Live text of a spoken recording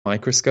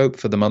microscope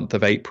for the month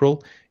of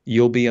April,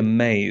 you'll be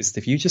amazed.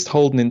 If you just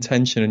hold an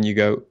intention and you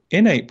go,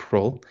 in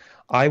April,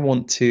 I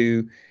want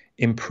to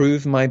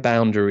improve my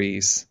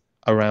boundaries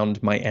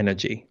around my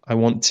energy. I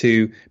want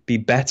to be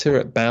better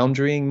at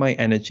boundarying my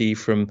energy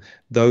from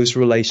those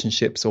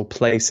relationships or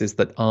places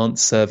that aren't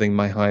serving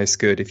my highest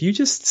good. If you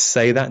just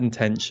say that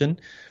intention,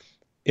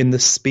 in the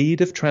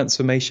speed of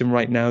transformation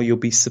right now, you'll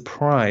be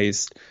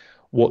surprised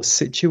what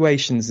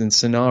situations and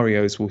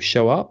scenarios will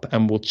show up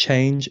and will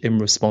change in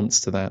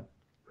response to that.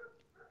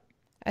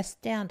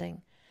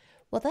 Astounding.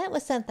 Well, that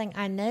was something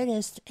I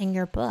noticed in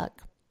your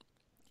book,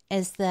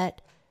 is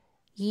that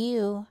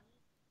you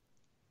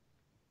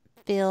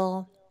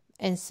feel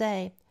and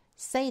say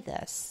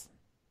this.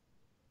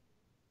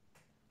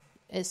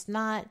 It's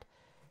not,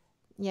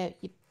 you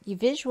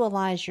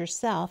visualize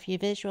yourself, you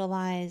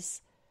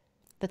visualize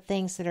the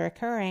things that are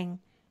occurring,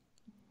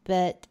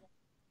 but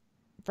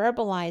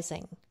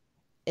verbalizing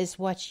is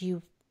what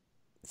you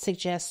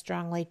suggest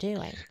strongly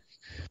doing.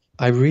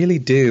 I really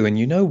do. And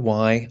you know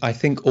why? I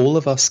think all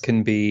of us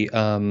can be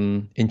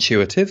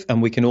intuitive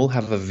and we can all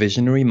have a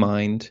visionary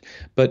mind,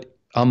 but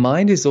our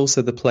mind is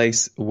also the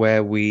place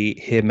where we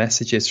hear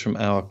messages from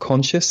our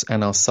conscious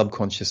and our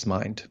subconscious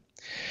mind.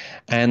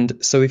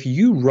 And so if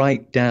you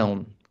write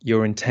down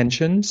your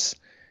intentions,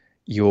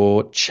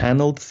 your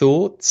channeled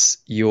thoughts,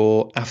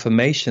 your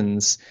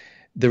affirmations,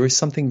 there is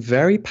something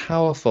very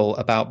powerful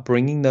about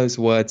bringing those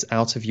words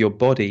out of your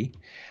body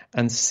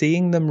and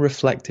seeing them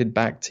reflected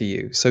back to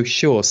you. So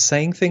sure,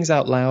 saying things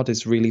out loud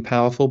is really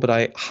powerful, but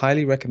I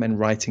highly recommend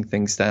writing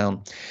things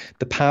down.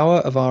 The power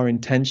of our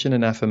intention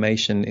and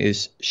affirmation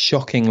is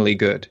shockingly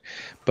good,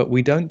 but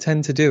we don't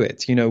tend to do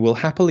it. We'll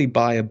happily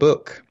buy a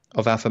book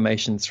of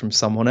affirmations from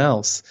someone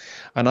else.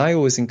 And I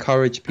always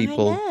encourage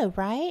people. I know,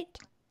 right?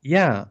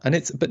 Yeah,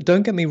 but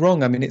don't get me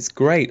wrong. I mean, it's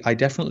great. I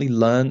definitely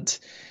learnt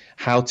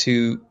how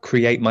to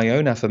create my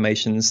own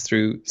affirmations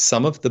through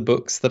some of the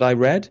books that I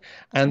read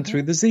and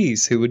through the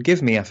Z's who would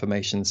give me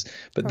affirmations.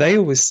 But they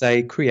always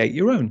say, create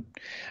your own.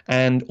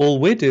 And all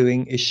we're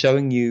doing is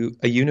showing you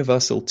a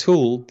universal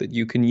tool that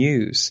you can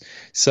use.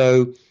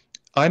 So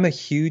I'm a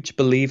huge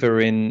believer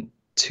in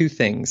two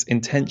things,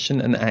 intention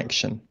and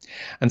action.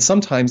 And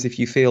sometimes if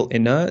you feel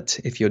inert,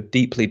 if you're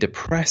deeply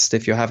depressed,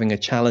 if you're having a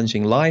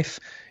challenging life,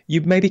 you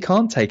maybe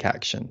can't take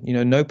action.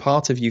 No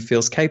part of you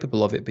feels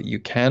capable of it, but you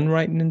can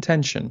write an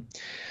intention.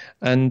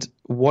 And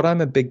what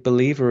I'm a big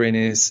believer in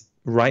is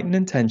write an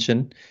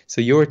intention.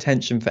 So your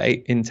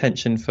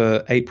intention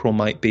for April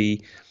might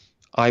be,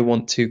 I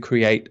want to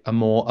create a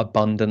more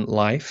abundant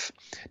life.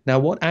 Now,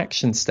 what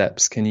action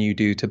steps can you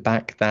do to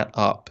back that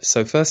up?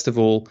 So first of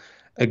all,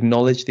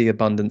 acknowledge the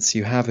abundance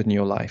you have in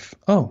your life.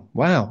 Oh,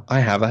 wow, I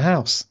have a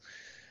house.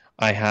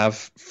 I have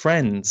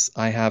friends.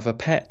 I have a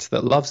pet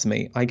that loves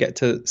me. I get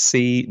to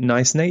see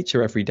nice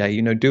nature every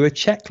day. Do a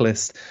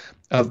checklist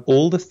of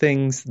all the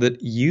things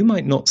that you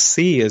might not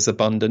see as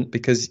abundant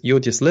because you're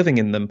just living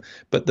in them,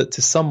 but that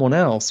to someone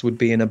else would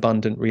be an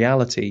abundant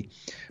reality.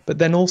 But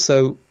then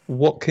also,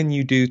 what can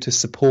you do to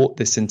support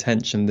this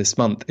intention this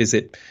month? Is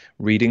it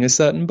reading a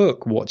certain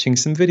book, watching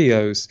some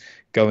videos,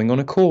 going on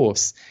a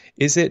course?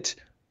 Is it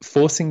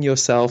forcing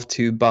yourself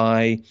to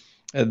buy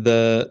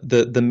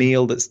the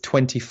meal that's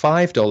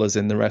 $25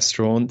 in the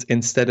restaurant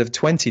instead of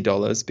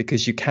 $20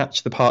 because you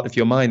catch the part of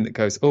your mind that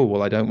goes, oh,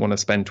 well, I don't want to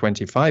spend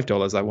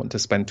 $25. I want to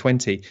spend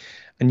 20.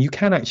 And you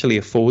can actually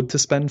afford to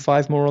spend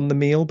 $5 more on the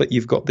meal, but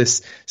you've got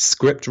this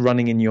script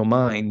running in your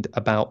mind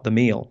about the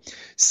meal.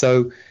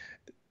 So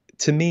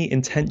to me,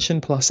 intention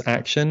plus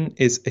action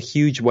is a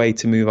huge way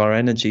to move our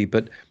energy,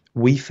 but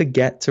we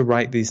forget to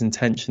write these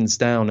intentions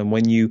down. And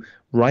when you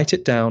write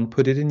it down,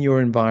 put it in your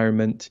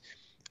environment,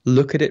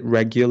 look at it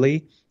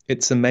regularly,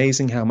 it's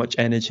amazing how much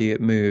energy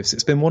it moves.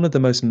 It's been one of the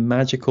most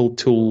magical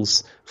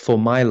tools for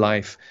my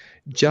life,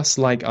 just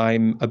like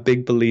I'm a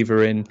big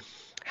believer in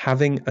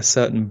having a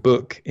certain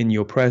book in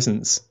your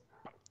presence.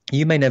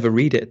 You may never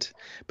read it,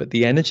 but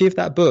the energy of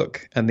that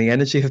book and the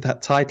energy of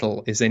that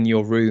title is in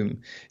your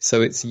room.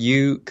 So it's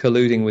you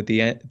colluding with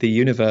the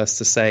universe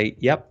to say,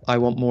 yep, I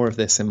want more of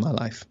this in my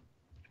life.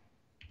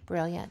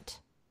 Brilliant.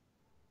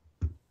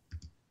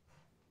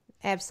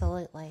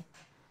 Absolutely.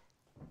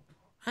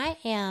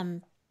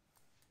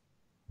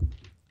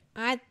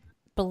 I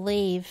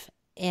believe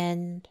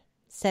in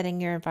setting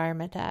your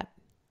environment up.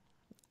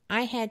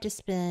 I had to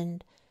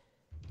spend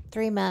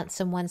 3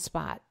 months in one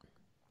spot,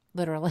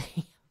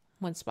 literally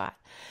one spot,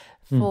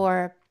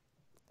 for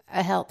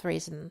a health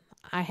reason.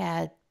 I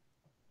had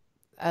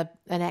an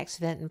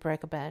accident and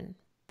broke a bone,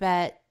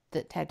 but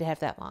that had to have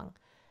that long.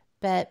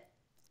 But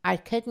I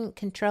couldn't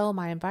control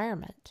my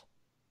environment.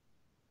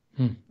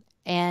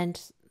 And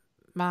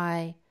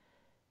my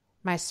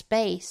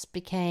space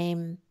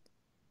became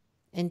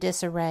in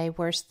disarray,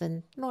 worse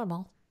than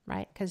normal,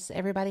 right? Because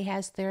everybody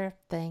has their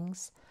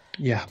things.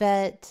 Yeah.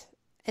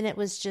 And it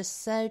was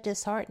just so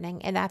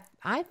disheartening. And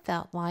I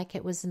felt like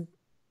it was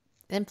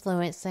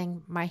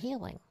influencing my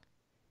healing.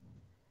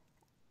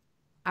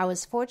 I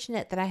was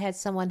fortunate that I had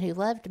someone who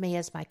loved me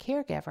as my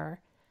caregiver,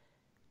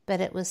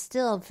 but it was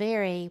still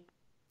very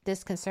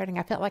disconcerting.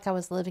 I felt like I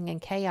was living in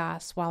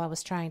chaos while I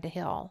was trying to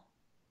heal.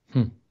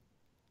 Hmm.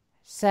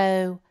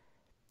 So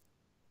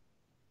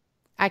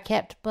I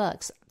kept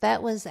books.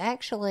 That was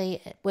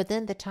actually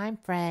within the time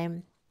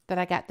frame that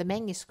I got the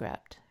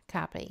manuscript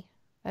copy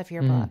of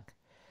your book.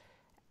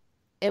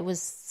 It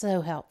was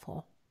so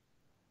helpful.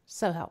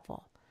 So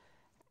helpful.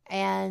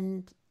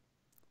 And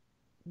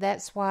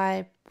that's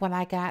why when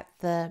I got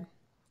the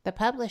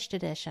published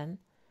edition,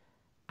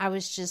 I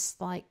was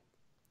just like,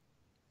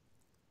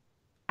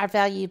 I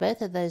value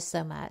both of those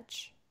so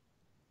much,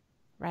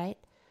 right?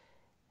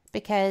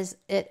 Because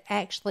it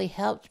actually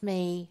helped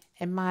me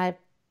in my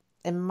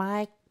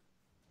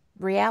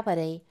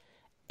reality.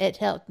 It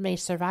helped me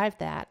survive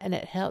that, and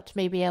it helped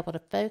me be able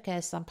to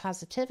focus on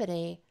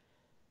positivity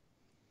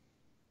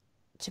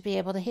to be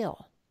able to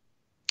heal.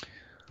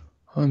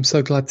 I'm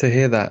so glad to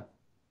hear that.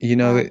 You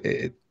know,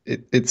 Well,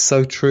 it's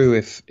so true.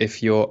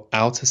 If your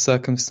outer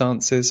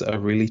circumstances are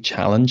really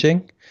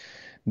challenging,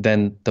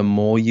 then the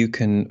more you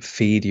can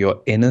feed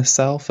your inner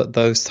self at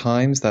those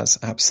times, that's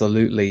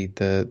absolutely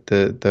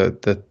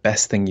the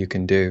best thing you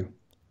can do.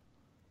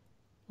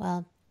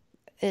 well,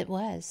 it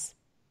was,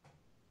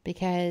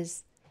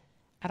 because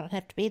I don't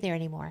have to be there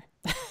anymore.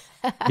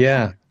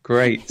 Yeah,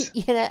 great,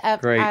 You know,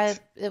 great.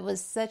 it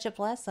was such a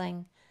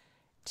blessing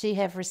to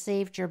have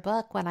received your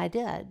book when I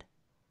did.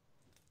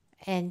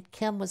 And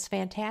Kim was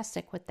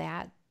fantastic with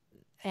that.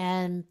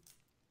 And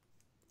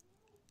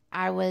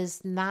I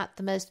was not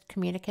the most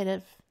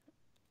communicative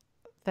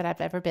that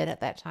I've ever been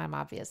at that time,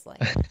 obviously.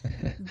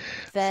 Of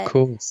But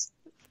course.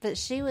 but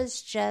she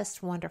was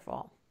just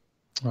wonderful.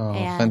 Oh,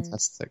 And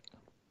fantastic.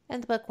 the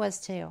book was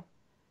too.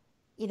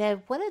 You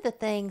know, one of the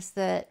things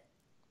that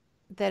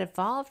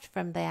evolved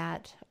from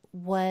that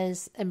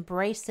was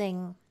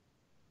embracing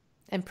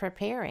and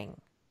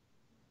preparing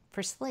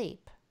for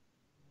sleep.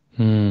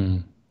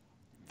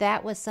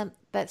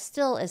 That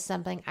still is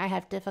something I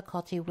have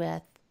difficulty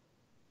with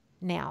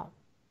now,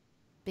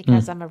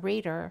 because I'm a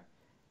reader,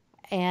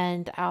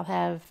 and I'll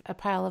have a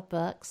pile of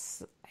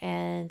books,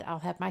 and I'll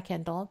have my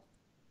Kindle,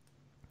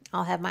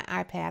 I'll have my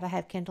iPad. I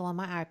have Kindle on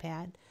my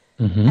iPad,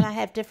 and I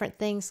have different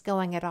things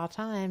going at all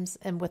times.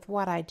 And with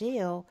what I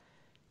do,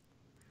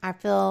 I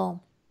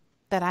feel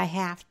that I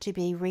have to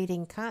be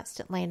reading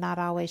constantly, not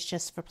always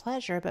just for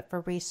pleasure, but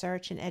for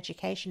research and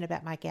education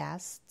about my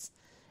guests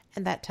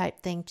and that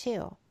type thing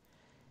too.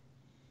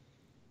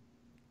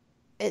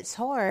 It's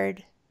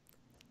hard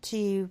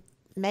to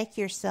make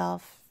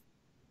yourself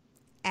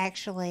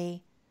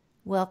actually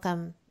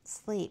welcome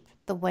sleep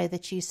the way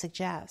that you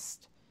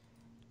suggest.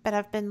 But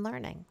I've been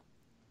learning.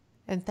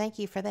 And thank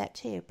you for that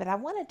too. But I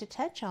wanted to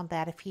touch on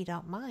that, if you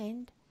don't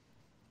mind,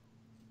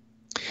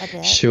 a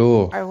bit.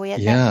 Sure. Are we at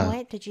that Yeah.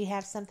 point? Did you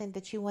have something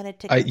that you wanted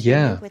to continue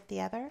Yeah. with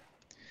the other?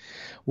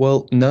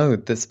 Well, no,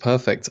 that's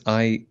perfect.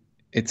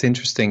 It's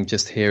interesting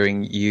just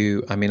hearing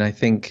you. I mean, I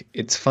think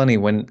it's funny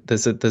when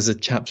there's a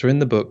chapter in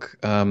the book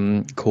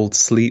called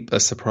 "Sleep: A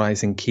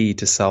Surprising Key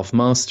to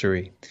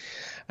Self-Mastery."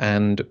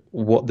 And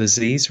what the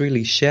Z's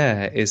really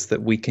share is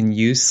that we can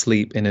use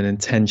sleep in an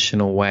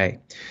intentional way.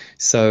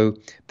 So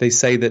they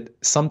say that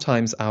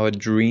sometimes our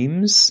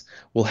dreams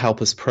will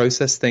help us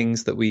process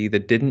things that we either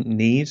didn't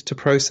need to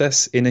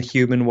process in a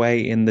human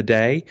way in the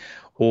day,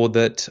 or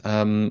that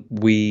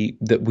we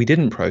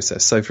didn't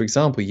process. So, for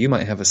example, you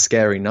might have a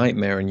scary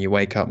nightmare and you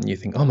wake up and you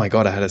think, "Oh my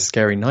God, I had a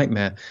scary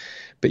nightmare,"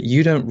 but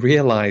you don't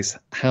realize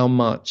how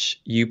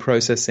much you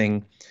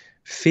processing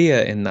fear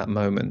in that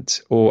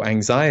moment or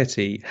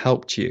anxiety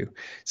helped you.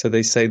 So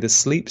they say the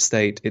sleep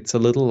state, it's a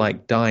little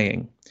like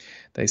dying.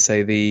 They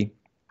say the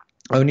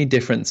only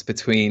difference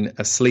between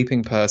a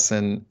sleeping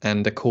person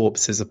and a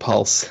corpse is a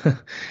pulse,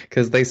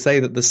 because they say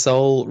that the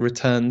soul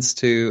returns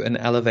to an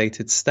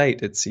elevated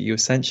state. It's you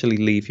essentially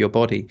leave your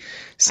body. I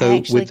So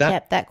actually with that,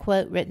 kept that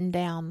quote written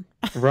down.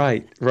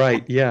 right,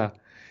 yeah.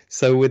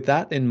 So with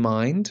that in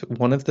mind,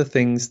 one of the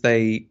things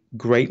they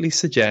greatly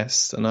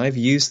suggest, and I've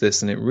used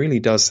this and it really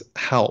does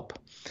help,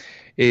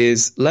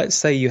 is let's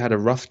say you had a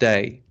rough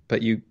day,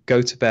 but you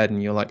go to bed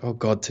and you're like, "Oh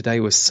God, today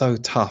was so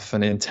tough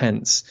and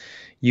intense."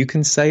 You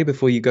can say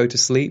before you go to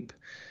sleep,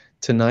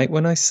 "Tonight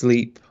when I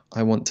sleep,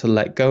 I want to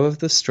let go of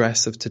the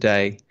stress of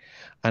today,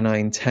 and I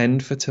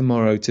intend for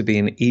tomorrow to be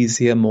an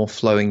easier, more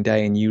flowing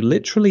day." And you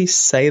literally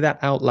say that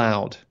out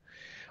loud,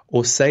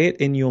 or say it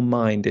in your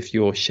mind if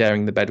you're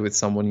sharing the bed with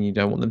someone and you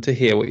don't want them to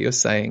hear what you're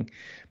saying.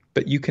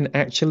 But you can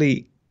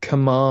actually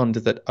command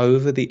that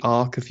over the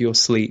arc of your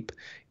sleep,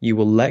 you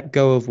will let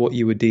go of what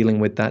you were dealing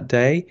with that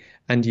day,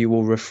 and you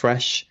will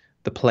refresh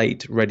the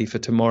plate ready for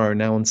tomorrow.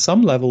 Now, on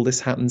some level, this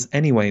happens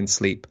anyway in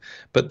sleep,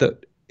 but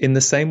that in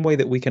the same way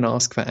that we can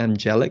ask for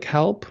angelic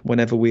help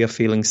whenever we are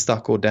feeling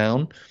stuck or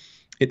down,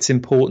 it's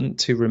important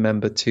to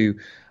remember to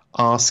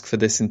ask for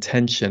this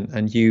intention.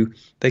 And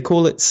they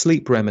call it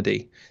sleep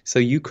remedy. So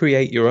you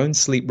create your own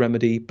sleep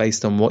remedy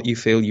based on what you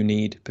feel you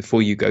need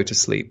before you go to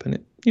sleep. And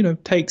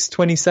it, takes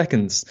 20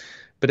 seconds,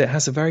 but it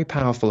has a very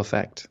powerful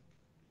effect.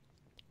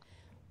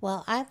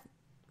 Well,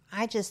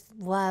 I just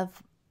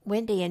love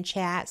Wendy in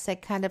chat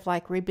said kind of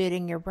like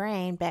rebooting your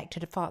brain back to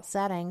default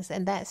settings,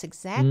 and that's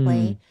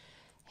exactly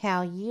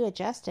how you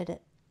adjusted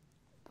it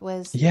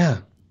was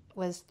Yeah.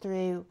 was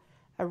through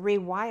a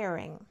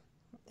rewiring.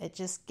 It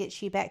just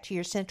gets you back to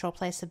your central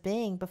place of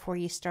being before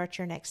you start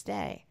your next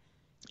day.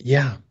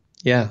 Yeah.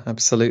 Yeah,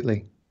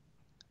 absolutely.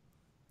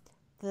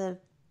 The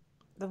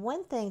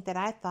one thing that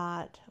I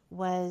thought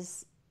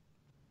was,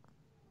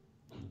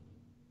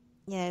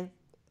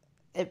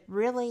 it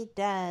really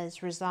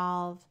does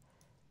resolve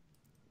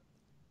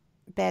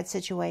bad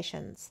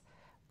situations.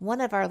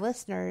 One of our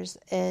listeners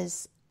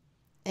is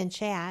in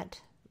chat,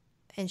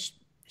 and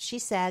she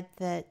said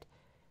that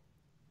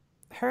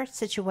her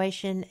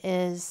situation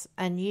is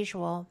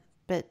unusual,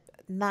 but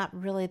not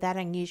really that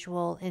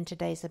unusual in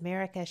today's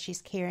America.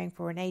 She's caring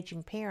for an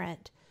aging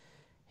parent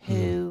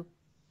who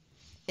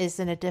is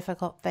in a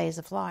difficult phase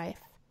of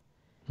life.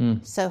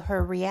 So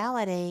her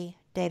reality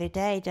day to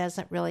day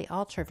doesn't really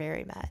alter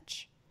very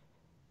much.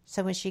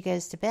 So when she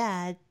goes to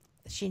bed,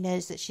 she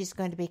knows that she's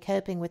going to be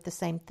coping with the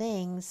same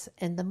things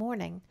in the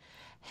morning.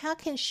 How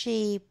can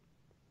she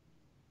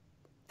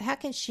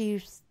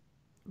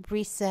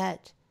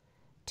reset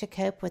to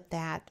cope with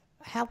that?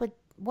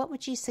 What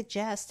would you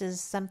suggest is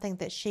something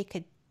that she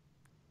could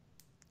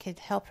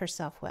help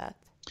herself with?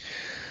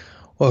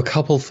 Well, a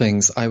couple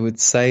things. I would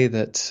say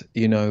that,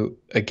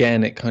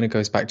 again, it kind of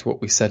goes back to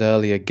what we said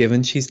earlier.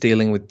 Given she's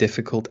dealing with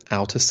difficult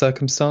outer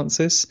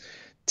circumstances,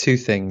 two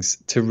things: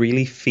 to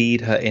really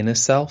feed her inner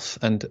self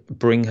and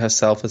bring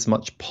herself as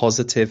much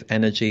positive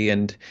energy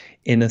and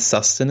inner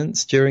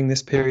sustenance during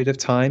this period of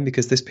time,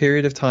 because this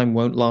period of time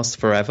won't last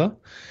forever,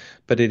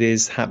 but it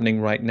is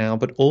happening right now.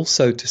 But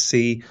also to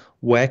see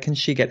where can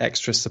she get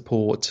extra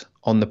support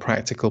on the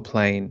practical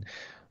plane.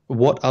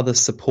 What other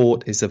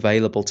support is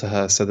available to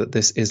her so that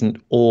this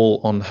isn't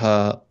all on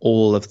her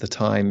all of the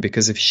time?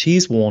 Because if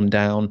she's worn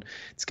down,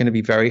 it's going to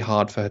be very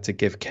hard for her to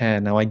give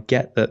care. Now, I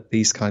get that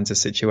these kinds of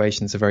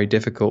situations are very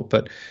difficult,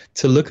 but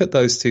to look at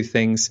those two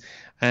things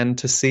and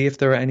to see if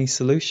there are any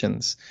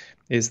solutions.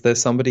 Is there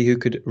somebody who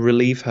could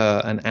relieve her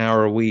an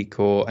hour a week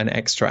or an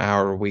extra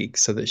hour a week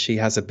so that she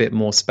has a bit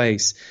more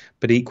space,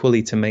 but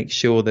equally to make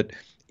sure that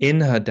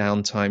in her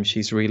downtime,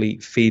 she's really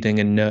feeding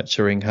and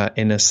nurturing her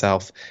inner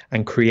self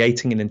and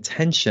creating an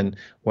intention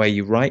where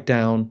you write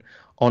down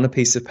on a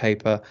piece of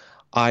paper,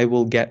 I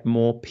will get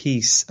more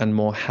peace and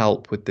more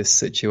help with this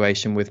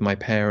situation with my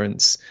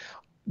parents.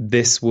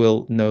 This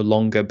will no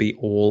longer be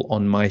all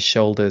on my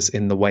shoulders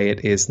in the way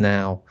it is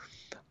now.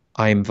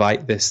 I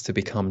invite this to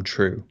become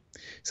true.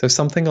 So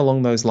something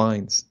along those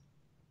lines.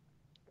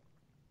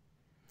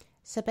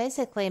 So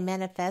basically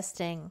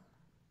manifesting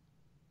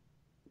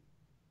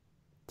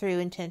through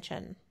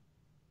intention.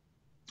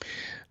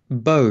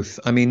 Both.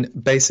 I mean,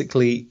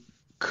 basically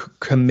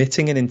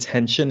committing an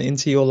intention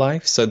into your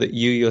life so that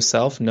you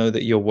yourself know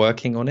that you're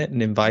working on it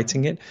and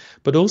inviting it,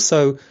 but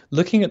also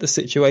looking at the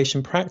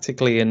situation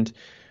practically and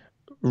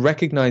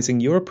recognizing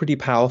you're a pretty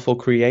powerful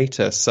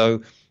creator.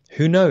 So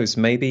who knows,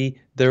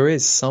 maybe there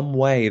is some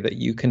way that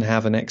you can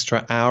have an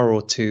extra hour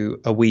or two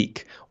a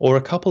week or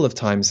a couple of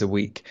times a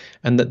week,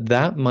 and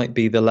that might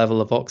be the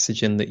level of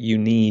oxygen that you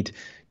need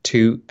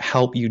to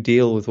help you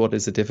deal with what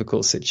is a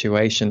difficult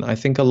situation. I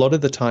think a lot of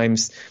the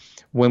times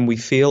when we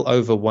feel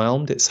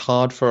overwhelmed, it's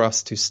hard for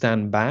us to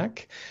stand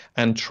back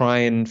and try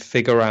and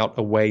figure out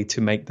a way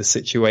to make the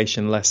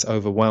situation less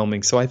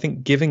overwhelming. So I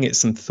think giving it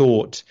some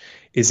thought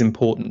is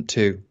important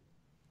too.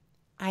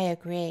 I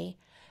agree.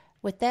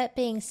 With that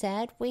being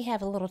said, we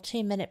have a little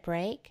 2-minute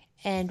break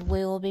and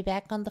we will be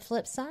back on the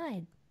flip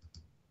side.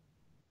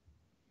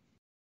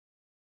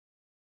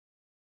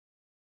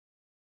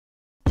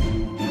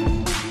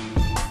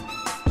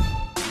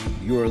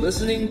 You are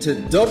listening to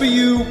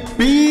WBHM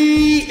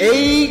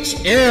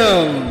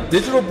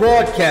Digital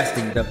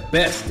Broadcasting, the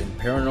best in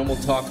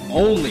paranormal talk,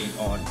 only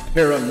on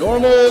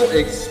Paranormal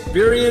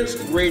Experience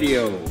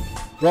Radio.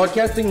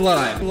 Broadcasting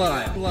live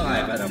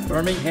out of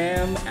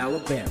Birmingham,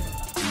 Alabama.